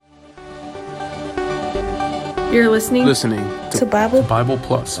You're listening to Bible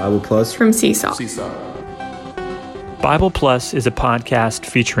Plus from Seesaw. Bible Plus is a podcast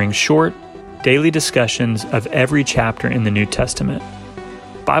featuring short, daily discussions of every chapter in the New Testament.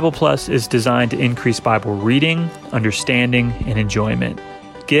 Bible Plus is designed to increase Bible reading, understanding, and enjoyment.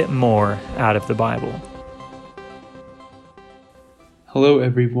 Get more out of the Bible. Hello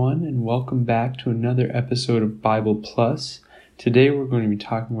everyone, and welcome back to another episode of Bible Plus. Today we're going to be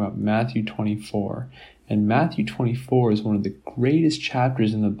talking about Matthew 24. And Matthew 24 is one of the greatest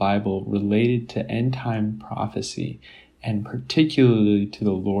chapters in the Bible related to end-time prophecy, and particularly to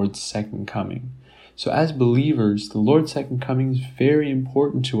the Lord's second coming. So as believers, the Lord's second coming is very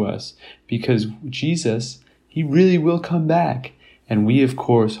important to us because Jesus, He really will come back. And we, of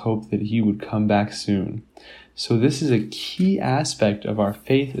course, hope that He would come back soon. So this is a key aspect of our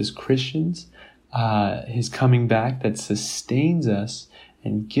faith as Christians, His coming back that sustains us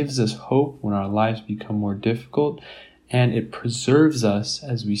and gives us hope when our lives become more difficult, and it preserves us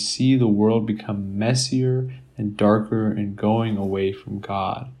as we see the world become messier and darker and going away from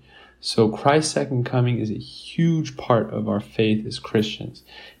God. So Christ's second coming is a huge part of our faith as Christians.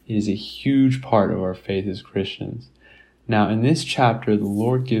 It is a huge part of our faith as Christians. Now, in this chapter, the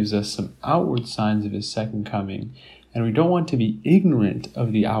Lord gives us some outward signs of His second coming, and we don't want to be ignorant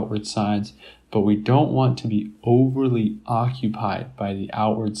of the outward signs, but we don't want to be overly occupied by the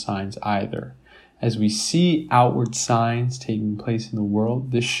outward signs either. As we see outward signs taking place in the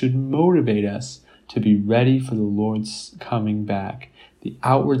world, this should motivate us to be ready for the Lord's coming back. The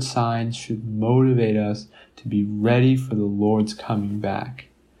outward signs should motivate us to be ready for the Lord's coming back.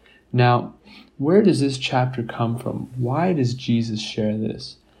 Now, where does this chapter come from? Why does Jesus share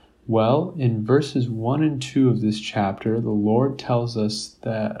this? Well, in verses 1 and 2 of this chapter, the Lord tells us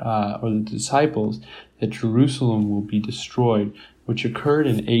that, or the disciples, that Jerusalem will be destroyed, which occurred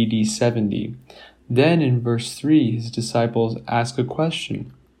in AD 70. Then in verse 3, His disciples ask a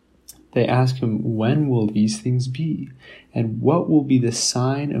question. They ask Him, when will these things be? And what will be the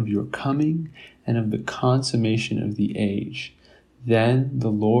sign of your coming and of the consummation of the age? Then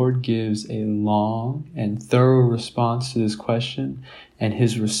the Lord gives a long and thorough response to this question, and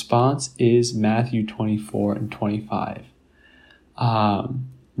His response is Matthew 24 and 25.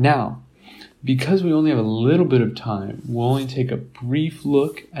 Now, because we only have a little bit of time, we'll only take a brief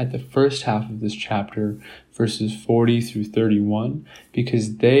look at the first half of this chapter, verses 40 through 31,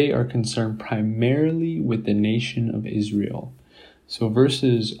 because they are concerned primarily with the nation of Israel. So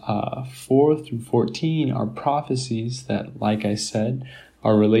verses 4 through 14 are prophecies that, like I said,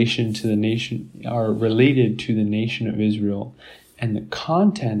 are related to the nation of Israel, and the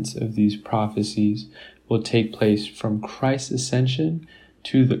contents of these prophecies will take place from Christ's ascension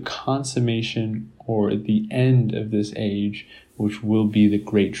to the consummation or the end of this age, which will be the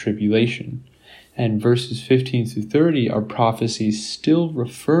Great Tribulation. And verses 15 through 30 are prophecies still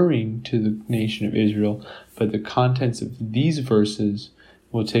referring to the nation of Israel, but the contents of these verses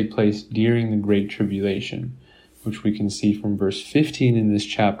will take place during the Great Tribulation, which we can see from verse 15 in this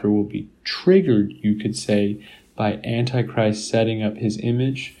chapter will be triggered, you could say, by Antichrist setting up his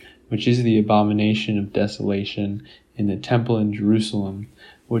image, which is the abomination of desolation in the temple in Jerusalem,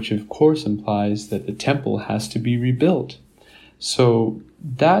 which of course implies that the temple has to be rebuilt. So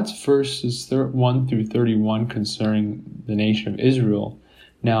that's verses 1 through 31 concerning the nation of Israel.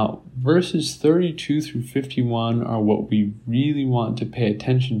 Now, verses 32 through 51 are what we really want to pay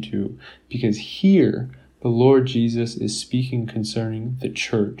attention to, because here the Lord Jesus is speaking concerning the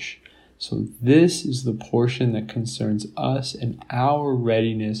church. So this is the portion that concerns us and our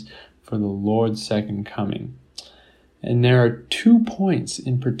readiness for the Lord's second coming. And there are 2 points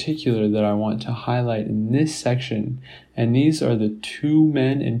in particular that I want to highlight in this section, and these are the 2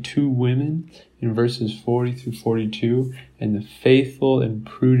 men and 2 women in verses 40 through 42, and the faithful and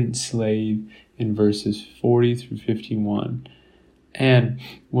prudent slave in verses 40 through 51. And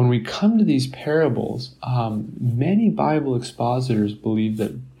when we come to these parables, many Bible expositors believe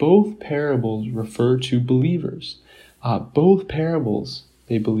that both parables refer to believers. Both parables,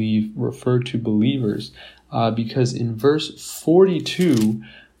 they believe, refer to believers. Because in verse 42,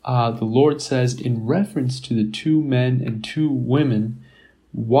 the Lord says, in reference to the 2 men and 2 women,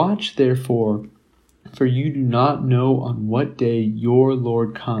 watch therefore, for you do not know on what day your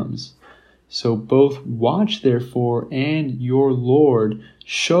Lord comes. So both watch therefore and your Lord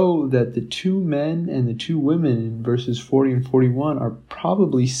show that the 2 men and the 2 women in verses 40 and 41 are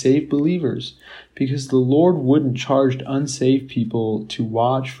probably saved believers, because the Lord wouldn't charge unsaved people to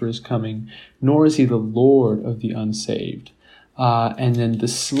watch for His coming, nor is He the Lord of the unsaved. And then the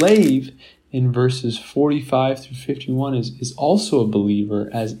slave in verses 45 through 51 is also a believer,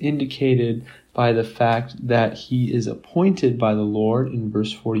 as indicated by the fact that he is appointed by the Lord in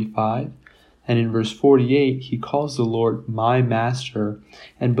verse 45. And in verse 48, he calls the Lord my master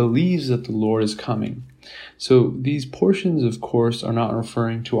and believes that the Lord is coming. So these portions, of course, are not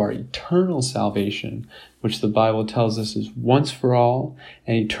referring to our eternal salvation, which the Bible tells us is once for all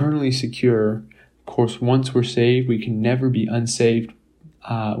and eternally secure. Of course, once we're saved, we can never be unsaved.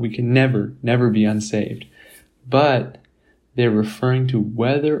 We can never be unsaved. But they're referring to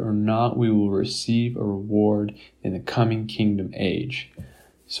whether or not we will receive a reward in the coming kingdom age.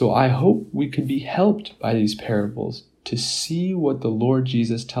 So I hope we could be helped by these parables to see what the Lord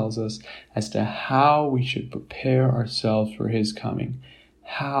Jesus tells us as to how we should prepare ourselves for his coming.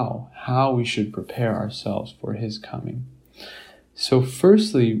 How we should prepare ourselves for his coming. So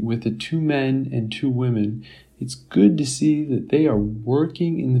firstly, with the 2 men and 2 women, it's good to see that they are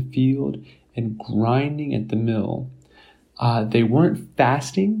working in the field and grinding at the mill. They weren't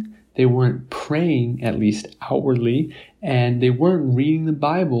fasting, they weren't praying, at least outwardly, and they weren't reading the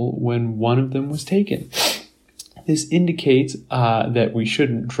Bible when one of them was taken. This indicates that we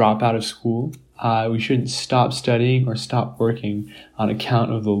shouldn't drop out of school. We shouldn't stop studying or stop working on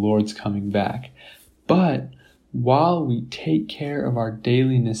account of the Lord's coming back. But while we take care of our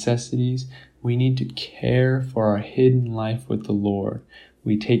daily necessities, we need to care for our hidden life with the Lord.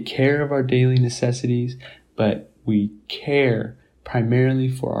 We take care of our daily necessities, but we care primarily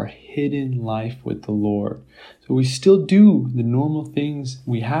for our hidden life with the Lord. So we still do the normal things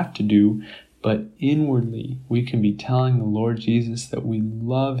we have to do, but inwardly we can be telling the Lord Jesus that we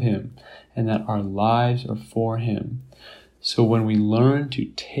love him and that our lives are for him. So when we learn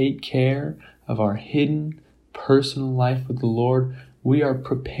to take care of our hidden personal life with the Lord, we are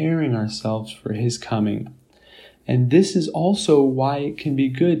preparing ourselves for his coming. And this is also why it can be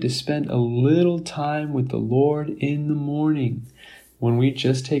good to spend a little time with the Lord in the morning. When we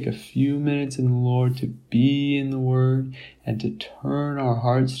just take a few minutes in the Lord to be in the Word and to turn our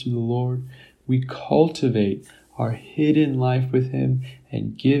hearts to the Lord, we cultivate our hidden life with him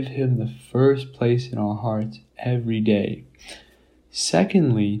and give him the first place in our hearts every day.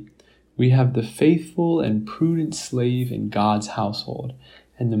 Secondly, we have the faithful and prudent slave in God's household.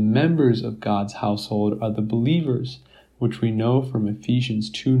 And the members of God's household are the believers, which we know from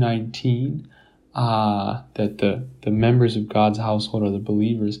Ephesians 2:19, that the members of God's household are the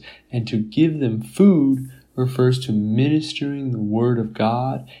believers. And to give them food refers to ministering the Word of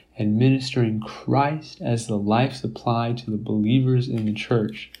God and ministering Christ as the life supply to the believers in the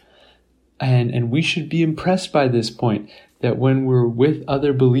church. And we should be impressed by this point, that when we're with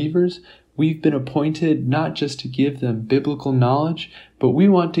other believers, we've been appointed not just to give them biblical knowledge, but we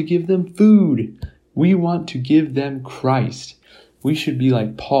want to give them food. We want to give them Christ. We should be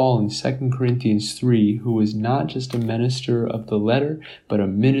like Paul in 2 Corinthians 3, who was not just a minister of the letter, but a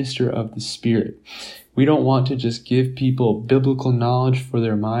minister of the Spirit. We don't want to just give people biblical knowledge for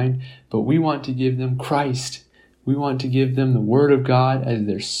their mind, but we want to give them Christ. We want to give them the Word of God as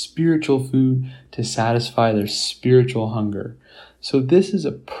their spiritual food to satisfy their spiritual hunger. So this is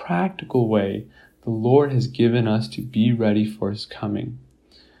a practical way the Lord has given us to be ready for his coming.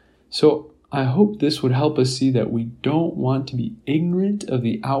 So I hope this would help us see that we don't want to be ignorant of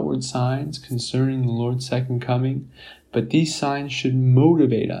the outward signs concerning the Lord's second coming, but these signs should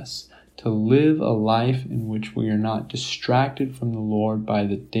motivate us to live a life in which we are not distracted from the Lord by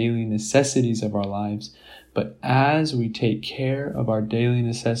the daily necessities of our lives, but as we take care of our daily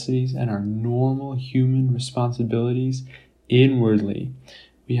necessities and our normal human responsibilities inwardly,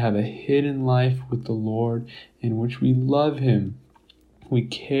 we have a hidden life with the Lord in which we love him, we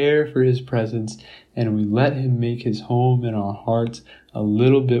care for his presence, and we let him make his home in our hearts a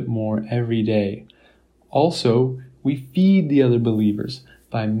little bit more every day. Also, we feed the other believers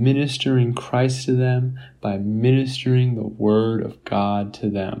by ministering Christ to them, by ministering the Word of God to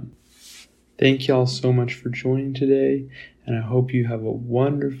them. Thank you all so much for joining today, and I hope you have a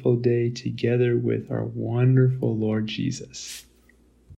wonderful day together with our wonderful Lord Jesus.